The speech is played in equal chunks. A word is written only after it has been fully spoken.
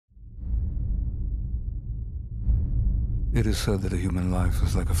It is said that a human life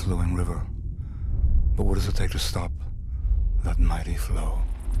is like a flowing river. But what does it take to stop that mighty flow?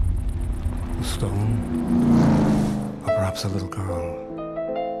 A stone? Or perhaps a little girl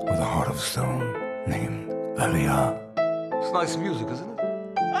with a heart of stone named Aliyah? It's nice music, isn't it?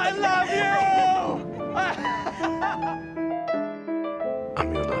 I love you!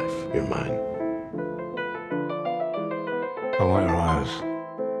 I'm your life, you're mine. I want your eyes.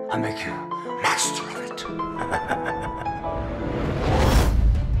 I'll make you master of it.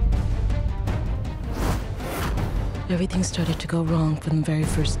 Everything started to go wrong from the very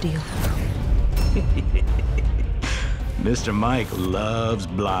first deal. Mr. Mike loves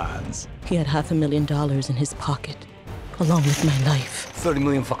blondes. He had $500,000 in his pocket, along with my life. $30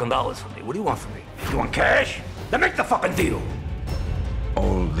 million fucking dollars for me. What do you want from me? You want cash? Then make the fucking deal.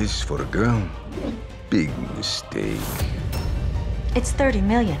 All this for a girl? Big mistake. It's 30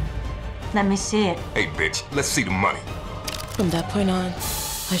 million. Let me see it. Hey, bitch, let's see the money. From that point on,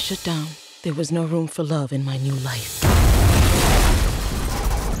 I shut down. There was no room for love in my new life.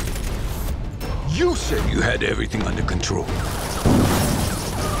 You said you had everything under control.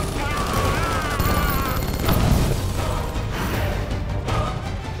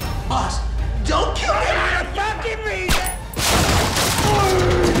 Boss, don't kill me! I fucking read it!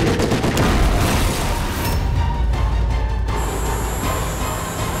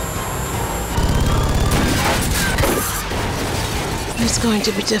 It's going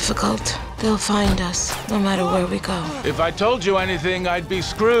to be difficult. They'll find us, no matter where we go. If I told you anything, I'd be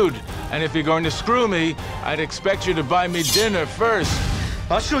screwed. And if you're going to screw me, I'd expect you to buy me dinner first.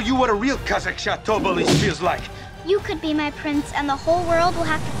 I'll show you what a real Kazakh chateau police feels like. You could be my prince, and the whole world will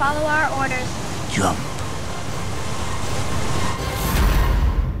have to follow our orders. Jump.